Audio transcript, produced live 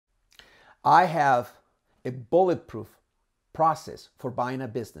I have a bulletproof process for buying a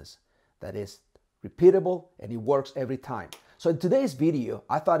business that is repeatable and it works every time. So in today's video,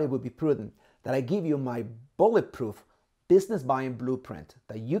 I thought it would be prudent that I give you my bulletproof business buying blueprint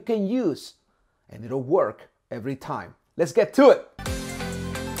that you can use and it'll work every time. Let's get to it.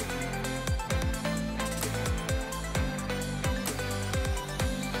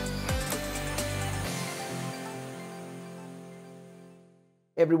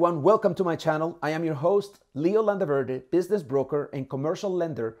 Everyone, welcome to my channel. I am your host, Leo Landaverde, business broker and commercial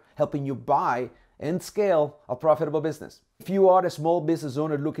lender, helping you buy and scale a profitable business. If you are a small business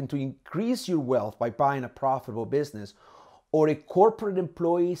owner looking to increase your wealth by buying a profitable business, or a corporate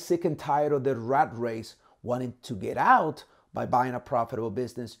employee sick and tired of the rat race wanting to get out by buying a profitable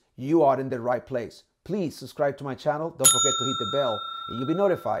business, you are in the right place. Please subscribe to my channel. Don't forget to hit the bell and you'll be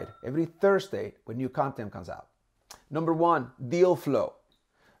notified every Thursday when new content comes out. Number one, deal flow.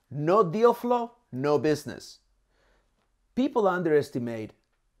 No deal flow, no business. People underestimate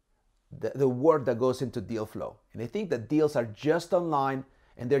the work that goes into deal flow. And they think that deals are just online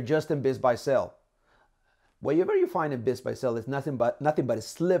and they're just in biz buy sell. Whatever you find in biz buy sell is nothing but a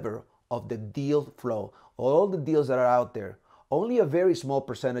sliver of the deal flow. All the deals that are out there, only a very small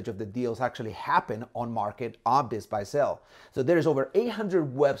percentage of the deals actually happen on market, on biz buy sell. So there's over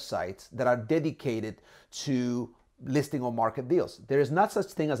 800 websites that are dedicated to listing on market deals. There is not such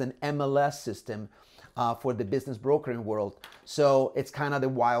thing as an MLS system for the business brokering world. So it's kind of the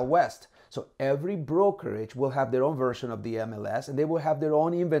Wild West. So every brokerage will have their own version of the MLS and they will have their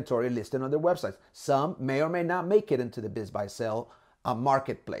own inventory listed on their websites. Some may or may not make it into the biz buy sell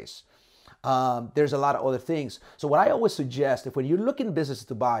marketplace. There's a lot of other things. So what I always suggest, if when you're looking businesses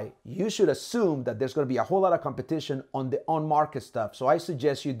to buy, you should assume that there's going to be a whole lot of competition on the on-market stuff. So I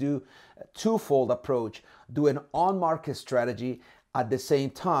suggest you do a twofold approach. Do an on-market strategy. At the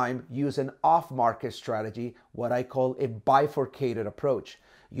same time, use an off-market strategy, what I call a bifurcated approach.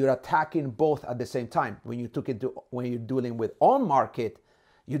 You're attacking both at the same time. When you're dealing with on-market,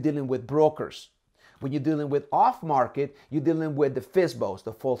 you're dealing with brokers. When you're dealing with off-market, you're dealing with the FSBOs,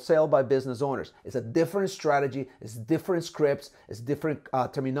 the full sale by business owners. It's a different strategy, it's different scripts, it's different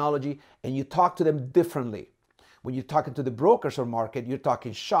terminology, and you talk to them differently. When you're talking to the brokers or market, you're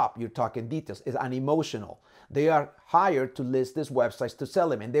talking shop, you're talking details. It's unemotional. They are hired to list these websites to sell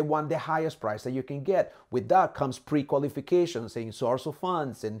them, and they want the highest price that you can get. With that comes pre-qualification, saying source of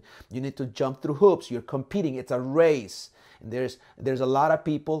funds, and you need to jump through hoops. You're competing. It's a race. And there's a lot of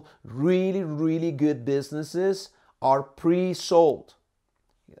people, really good businesses are pre-sold.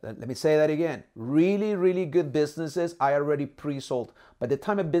 Let me say that again. Really good businesses are already pre-sold. By the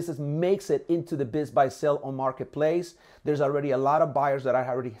time a business makes it into the biz buy sell on marketplace, there's already a lot of buyers that are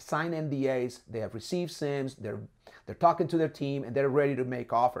already signed NDAs. They have received SIMs. They're talking to their team and they're ready to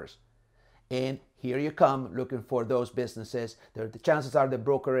make offers. And here you come looking for those businesses. The chances are the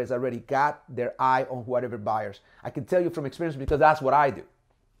broker has already got their eye on whatever buyers. I can tell you from experience because that's what I do.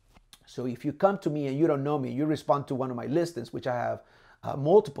 So if you come to me and you don't know me, you respond to one of my listings, which I have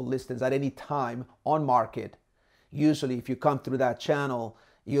multiple listings at any time on market. Usually if you come through that channel,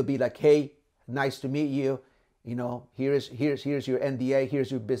 you'll be like, hey, nice to meet you. You know, here's your NDA,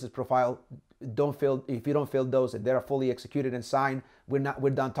 here's your business profile. If you don't fill those and they're fully executed and signed, we're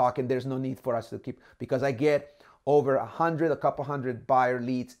done talking. There's no need for us to keep, because I get over a couple hundred buyer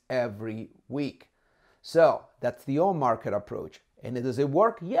leads every week. So that's the on-market approach. And does it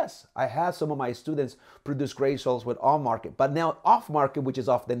work? Yes. I have some of my students produce great results with on-market. But now off-market, which is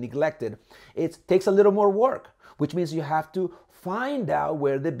often neglected, it takes a little more work, which means you have to find out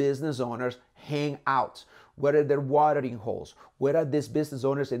where the business owners hang out, where are their watering holes, where are these business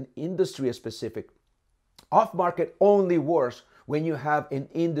owners in industry specific. Off-market only works when you have an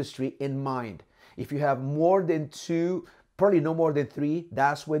industry in mind. If you have more than two, probably no more than three,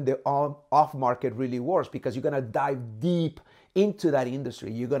 that's when the off-market really works, because you're going to dive deep into that industry.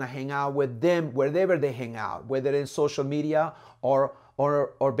 You're going to hang out with them wherever they hang out, whether in social media or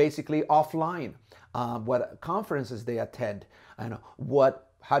basically offline, what conferences they attend, and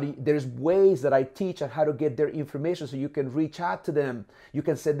there's ways that I teach on how to get their information so you can reach out to them. You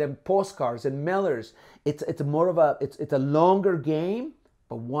can send them postcards and mailers. It's a longer game,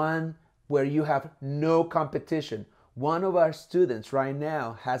 but one where you have no competition. One of our students right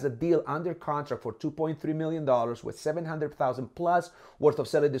now has a deal under contract for $2.3 million with $700,000 plus worth of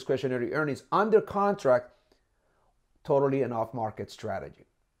selling discretionary earnings under contract, totally an off-market strategy.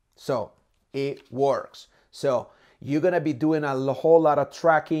 So it works. So you're going to be doing a whole lot of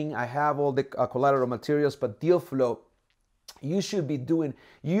tracking. I have all the collateral materials, but deal flow, you should be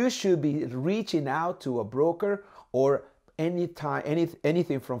reaching out to a broker or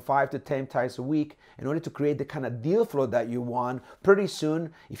anything from 5 to 10 times a week in order to create the kind of deal flow that you want. Pretty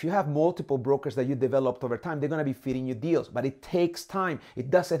soon, if you have multiple brokers that you developed over time, they're going to be feeding you deals, but it takes time. It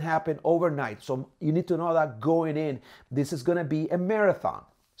doesn't happen overnight. So you need to know that going in, this is going to be a marathon.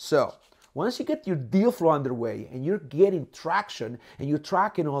 So once you get your deal flow underway and you're getting traction and you're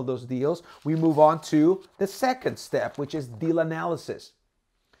tracking all those deals, we move on to the second step, which is deal analysis.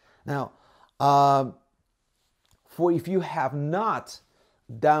 Now, if you have not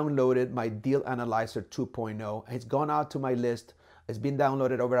downloaded my Deal Analyzer 2.0, it's gone out to my list. It's been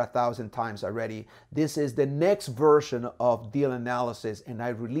downloaded over 1,000 times already. This is the next version of deal analysis, and I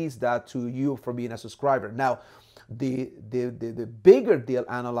released that to you for being a subscriber. Now, the bigger deal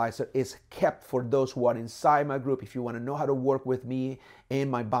analyzer is kept for those who are inside my group. If you want to know how to work with me in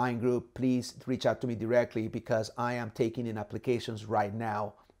my buying group, please reach out to me directly because I am taking in applications right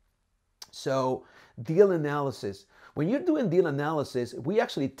now. So deal analysis. When you're doing deal analysis, we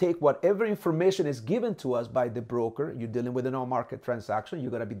actually take whatever information is given to us by the broker. You're dealing with an on-market transaction.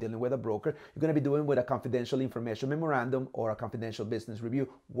 You're going to be dealing with a broker. You're going to be doing with a confidential information memorandum or a confidential business review.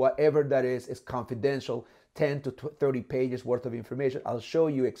 Whatever that is confidential, 10 to 30 pages worth of information. I'll show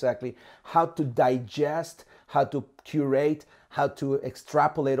you exactly how to digest, how to curate, how to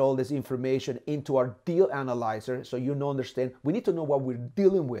extrapolate all this information into our deal analyzer so you understand. We need to know what we're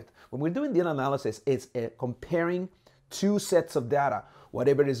dealing with. When we're doing deal analysis, it's comparing two sets of data,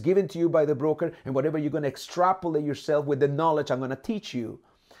 whatever is given to you by the broker and whatever you're going to extrapolate yourself with the knowledge I'm going to teach you.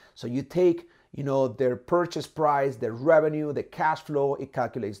 So you take, their purchase price, their revenue, the cash flow, it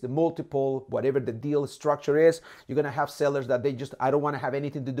calculates the multiple, whatever the deal structure is. You're going to have sellers that I don't want to have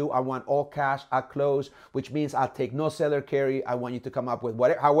anything to do. I want all cash at close, which means I'll take no seller carry. I want you to come up with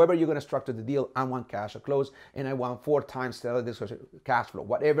however you're going to structure the deal. I want cash at close and I want 4 times seller cash flow,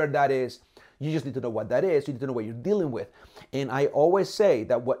 whatever that is. You just need to know what that is. You need to know what you're dealing with. And I always say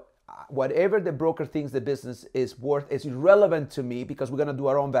that whatever the broker thinks the business is worth is irrelevant to me because we're going to do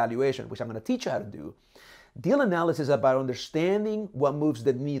our own valuation, which I'm going to teach you how to do. Deal analysis is about understanding what moves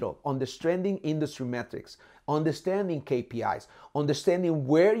the needle, understanding industry metrics, understanding KPIs, understanding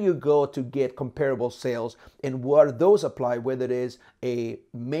where you go to get comparable sales and where those apply, whether it is a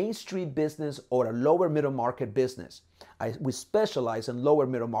Main Street business or a lower middle market business. We specialize in lower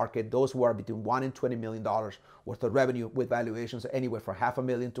middle market, those who are between $1 and $20 million worth of revenue with valuations anywhere from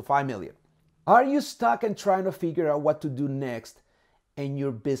 $500,000 to $5 million. Are you stuck and trying to figure out what to do next in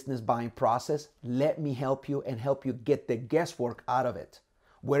your business buying process? Let me help you and help you get the guesswork out of it.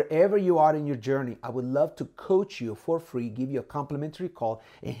 Wherever you are in your journey, I would love to coach you for free, give you a complimentary call,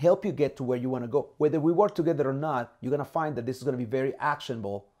 and help you get to where you want to go. Whether we work together or not, you're going to find that this is going to be very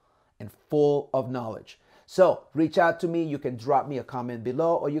actionable and full of knowledge. So reach out to me. You can drop me a comment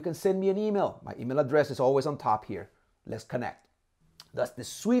below or you can send me an email. My email address is always on top here. Let's connect. That's the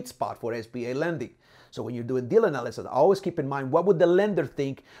sweet spot for SBA lending. So when you're doing deal analysis, always keep in mind, what would the lender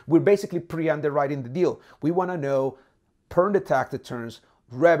think? We're basically pre-underwriting the deal. We want to know per the tax returns,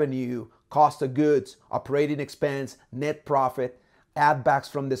 revenue, cost of goods, operating expense, net profit, add backs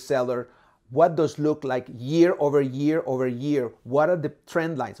from the seller. What does look like year over year over year? What are the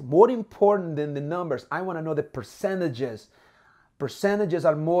trend lines? More important than the numbers, I want to know the percentages. Percentages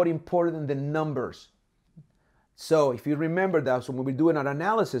are more important than numbers. So if you remember that, so when we're doing our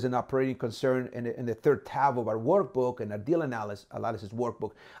analysis and operating concern in the third tab of our workbook and our deal analysis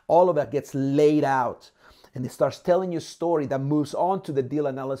workbook, all of that gets laid out. And it starts telling you a story that moves on to the deal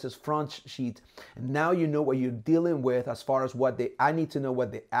analysis front sheet. And now you know what you're dealing with as far as I need to know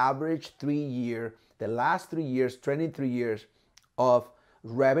what the average the last 3 years, trending 3 years of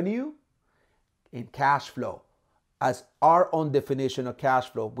revenue and cash flow. As our own definition of cash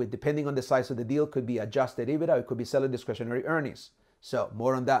flow, depending on the size of the deal, could be adjusted EBITDA, it could be seller discretionary earnings. So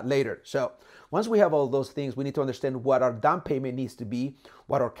more on that later. So once we have all those things, we need to understand what our down payment needs to be,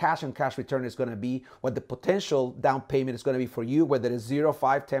 what our cash and cash return is going to be, what the potential down payment is going to be for you, whether it's 0,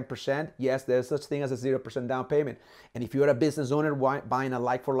 5, 10%. Yes, there's such thing as a 0% down payment. And if you're a business owner buying a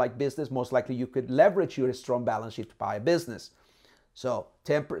like-for-like business, most likely you could leverage your strong balance sheet to buy a business. So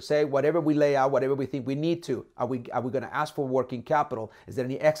say whatever we lay out, whatever we think we need to. Are we going to ask for working capital? Is there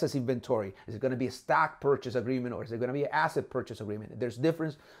any excess inventory? Is it going to be a stock purchase agreement or is it going to be an asset purchase agreement? There's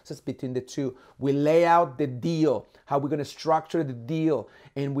differences between the two. We lay out the deal, how we're going to structure the deal.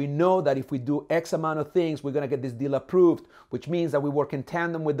 And we know that if we do X amount of things, we're going to get this deal approved, which means that we work in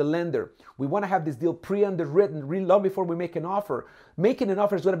tandem with the lender. We want to have this deal pre-underwritten really long before we make an offer. Making an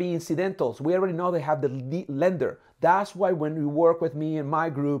offer is going to be incidental. So we already know they have the lender. That's why when you work with me and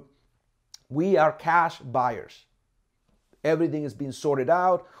my group, we are cash buyers. Everything is being sorted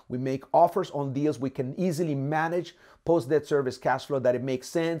out. We make offers on deals we can easily manage, post-debt service cash flow that it makes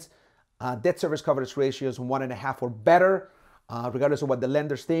sense. Debt service coverage ratios 1.5 or better, regardless of what the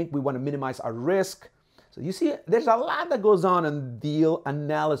lenders think. We want to minimize our risk. So you see, there's a lot that goes on in deal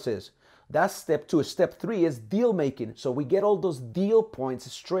analysis. That's step 2. Step 3 is deal making. So we get all those deal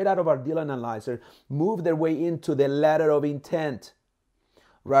points straight out of our deal analyzer, move their way into the letter of intent.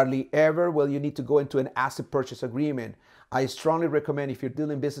 Rarely ever will you need to go into an asset purchase agreement. I strongly recommend, if you're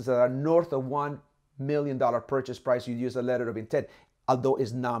dealing businesses that are north of $1 million purchase price, you use a letter of intent. Although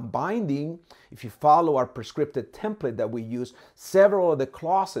it's non-binding, if you follow our prescriptive template that we use, several of the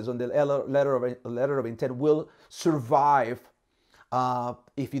clauses on the letter of intent will survive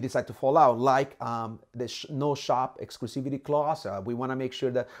if you decide to fall out, like the no shop exclusivity clause. We want to make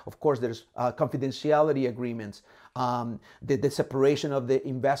sure that, of course, there's confidentiality agreements, the separation of the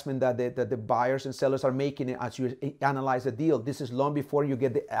investment that the buyers and sellers are making as you analyze the deal. This is long before you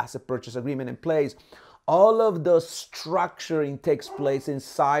get the asset purchase agreement in place. All of the structuring takes place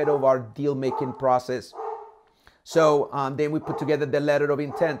inside of our deal-making process. So then we put together the letter of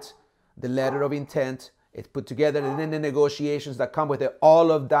intent. The letter of intent is put together, and then the negotiations that come with it.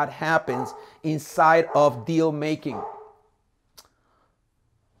 All of that happens inside of deal-making.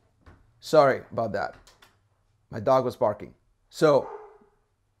 Sorry about that. My dog was barking. So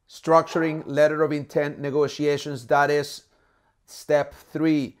structuring, letter of intent, negotiations, that is step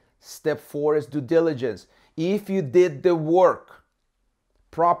 3. Step 4 is due diligence. If you did the work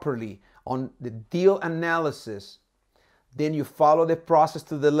properly on the deal analysis, then you follow the process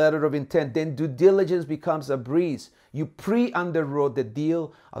to the letter of intent, then due diligence becomes a breeze. You pre-underwrote the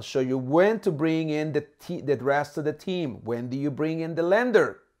deal. I'll show you when to bring in the rest of the team. When do you bring in the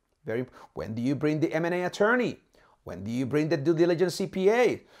lender? When do you bring the M&A attorney? When do you bring the due diligence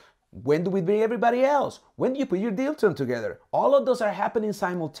CPA? When do we bring everybody else? When do you put your deal term together? All of those are happening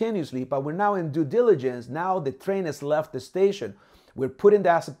simultaneously, but we're now in due diligence. Now the train has left the station. We're putting the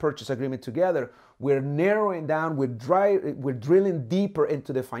asset purchase agreement together. We're narrowing down. We're drilling deeper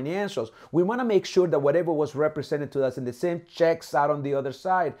into the financials. We want to make sure that whatever was represented to us in the same checks out on the other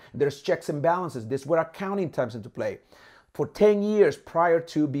side. There's checks and balances. This is where accounting comes into play. For 10 years prior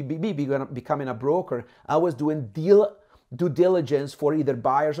to becoming a broker, I was doing due diligence for either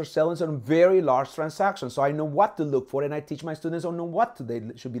buyers or sellers on very large transactions. So I know what to look for, and I teach my students on what they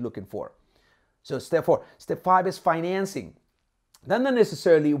should be looking for. So step 4. Step 5 is financing. Not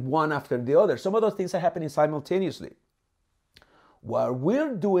necessarily one after the other. Some of those things are happening simultaneously. While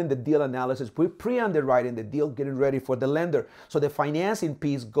we're doing the deal analysis, we're pre-underwriting the deal, getting ready for the lender. So the financing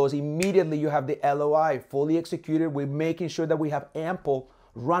piece goes immediately. You have the LOI fully executed. We're making sure that we have ample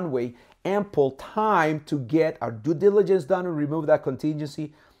runway, ample time to get our due diligence done and remove that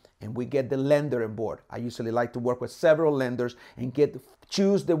contingency, and we get the lender on board. I usually like to work with several lenders and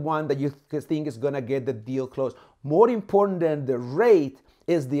choose the one that you think is going to get the deal closed. More important than the rate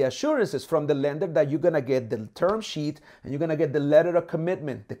is the assurances from the lender that you're going to get the term sheet and you're going to get the letter of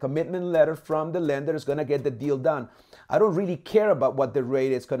commitment. The commitment letter from the lender is going to get the deal done. I don't really care about what the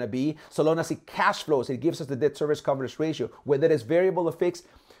rate is going to be, so long as it cash flows. It gives us the debt service coverage ratio. Whether it's variable or fixed,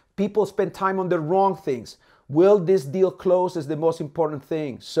 people spend time on the wrong things. Will this deal close is the most important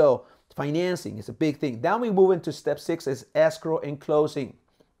thing. So financing is a big thing. Then we move into step 6 is escrow and closing.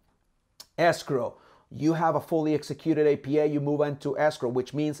 Escrow. You have a fully executed APA, you move into escrow,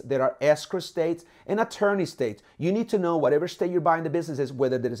 which means there are escrow states and attorney states. You need to know whatever state you're buying the business is,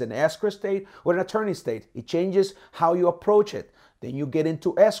 whether there is an escrow state or an attorney state. It changes how you approach it. Then you get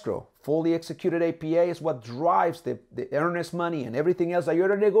into escrow. Fully executed APA is what drives the earnest money and everything else that you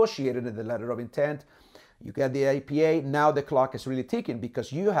already negotiated in the letter of intent. You get the APA, now the clock is really ticking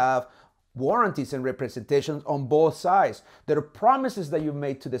because you have warranties and representations on both sides. There are promises that you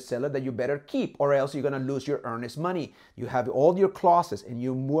made to the seller that you better keep, or else you're going to lose your earnest money. You have all your clauses and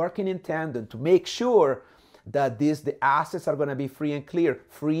you're working in tandem to make sure that the assets are going to be free and clear,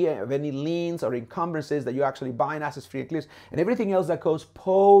 free of any liens or encumbrances, that you're actually buying assets free and clear, and everything else that goes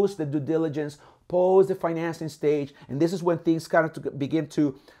post the due diligence, post the financing stage. And this is when things kind of begin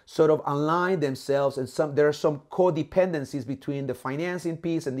to sort of align themselves, and there are some codependencies between the financing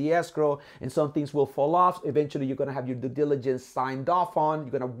piece and the escrow, and some things will fall off. Eventually you're going to have your due diligence signed off on, you're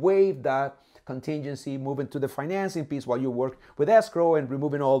going to waive that contingency, move into the financing piece while you work with escrow and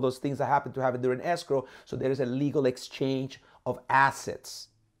removing all those things that happen to happen during escrow. So there is a legal exchange of assets,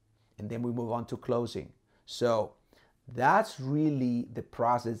 and then we move on to closing. So that's really the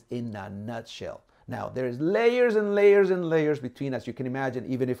process in a nutshell. Now, there's layers and layers and layers between, as you can imagine,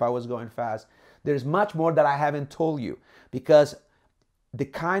 even if I was going fast. There's much more that I haven't told you, because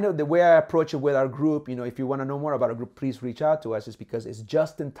The way I approach it with our group, if you want to know more about our group, please reach out to us, is because it's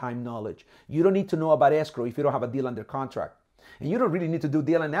just-in-time knowledge. You don't need to know about escrow if you don't have a deal under contract. And you don't really need to do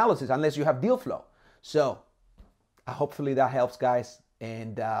deal analysis unless you have deal flow. So hopefully that helps, guys.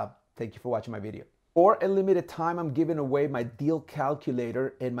 And thank you for watching my video. For a limited time, I'm giving away my deal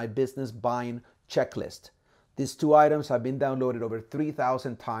calculator and my business buying checklist. These two items have been downloaded over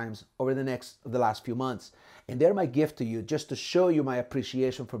 3,000 times over the last few months. And they're my gift to you, just to show you my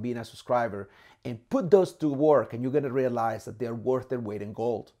appreciation for being a subscriber. And put those to work, and you're going to realize that they're worth their weight in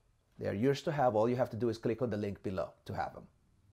gold. They're yours to have. All you have to do is click on the link below to have them.